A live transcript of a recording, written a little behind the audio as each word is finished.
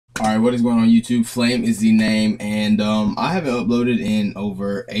Alright, what is going on YouTube? Flame is the name, and I haven't uploaded in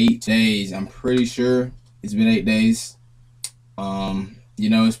over 8 days. I'm pretty sure it's been 8 days. You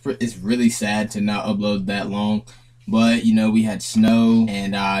know, it's really sad to not upload that long, but you know, we had snow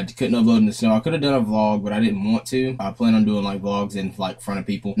and I couldn't upload in the snow. I could have done a vlog, but I didn't want to. I plan on doing like vlogs in like front of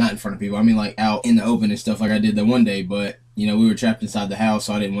people, not in front of people, I mean like out in the open and stuff like I did that one day, but you know, we were trapped inside the house,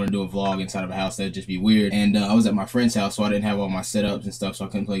 so I didn't want to do a vlog inside of a house. That'd just be weird. And I was at my friend's house, so I didn't have all my setups and stuff, so I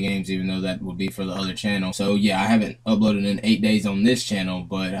couldn't play games, even though that would be for the other channel. So yeah, I haven't uploaded in 8 days on this channel,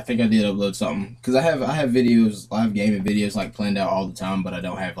 but I think I did upload something, because I have videos, I have gaming videos like planned out all the time, but I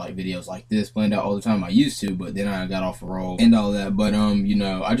don't have like videos like this planned out all the time. I used to, but then I got off a roll and all that. But you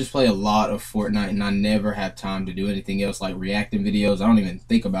know, I just play a lot of Fortnite, and I never have time to do anything else like reacting videos. I don't even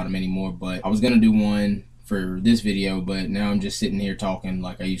think about them anymore. But I was gonna do one for this video, but now I'm just sitting here talking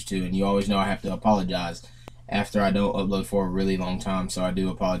like I used to, and you always know I have to apologize after I don't upload for a really long time, so I do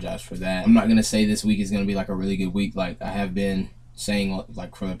apologize for that. I'm not gonna say this week is gonna be like a really good week like I have been saying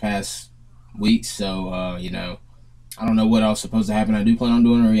like for the past weeks, so you know, I don't know what else is supposed to happen. I do plan on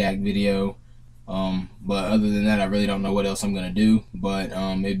doing a react video, but other than that, I really don't know what else I'm gonna do. But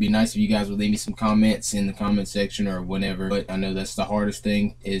it'd be nice if you guys would leave me some comments in the comment section or whenever. But I know that's the hardest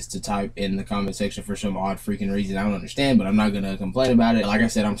thing, is to type in the comment section for some odd freaking reason I don't understand, but I'm not gonna complain about it. Like I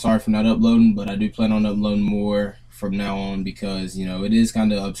said, I'm sorry for not uploading, but I do plan on uploading more from now on, because you know, it is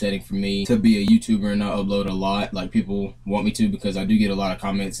kind of upsetting for me to be a YouTuber and not upload a lot like people want me to, because I do get a lot of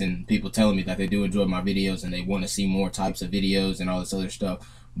comments and people telling me that they do enjoy my videos and they want to see more types of videos and all this other stuff.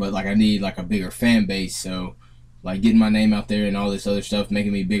 But like, I need like a bigger fan base, so like getting my name out there and all this other stuff,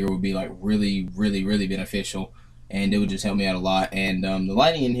 making me bigger, would be like really beneficial, and it would just help me out a lot. And the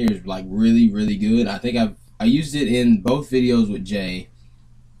lighting in here is like really good. I think I used it in both videos with Jay.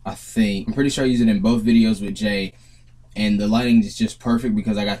 I'm pretty sure I used it in both videos with Jay, and the lighting is just perfect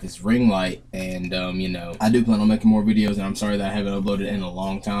because I got this ring light. And you know, I do plan on making more videos, and I'm sorry that I haven't uploaded in a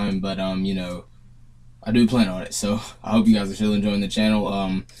long time, but you know, I do plan on it. So I hope you guys are still enjoying the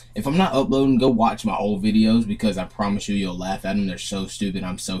channel. If I'm not uploading, go watch my old videos, because I promise you'll laugh at them. They're so stupid.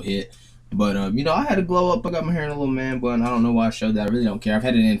 I'm so hit. But you know, I had to glow up. I got my hair in a little man bun. I don't know why I showed that. I really don't care. I've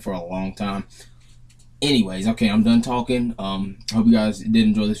had it in for a long time. Anyways, okay, I'm done talking. I hope you guys did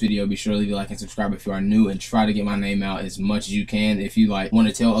enjoy this video. Be sure to leave a like and subscribe if you are new, and try to get my name out as much as you can. If you like want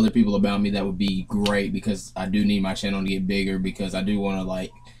to tell other people about me, that would be great, because I do need my channel to get bigger, because I do want to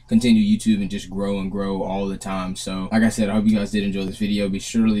like continue YouTube and just grow and grow all the time. So like I said, I hope you guys did enjoy this video. Be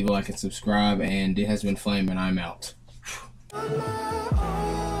sure to leave a like and subscribe, and it has been Flame, and I'm out.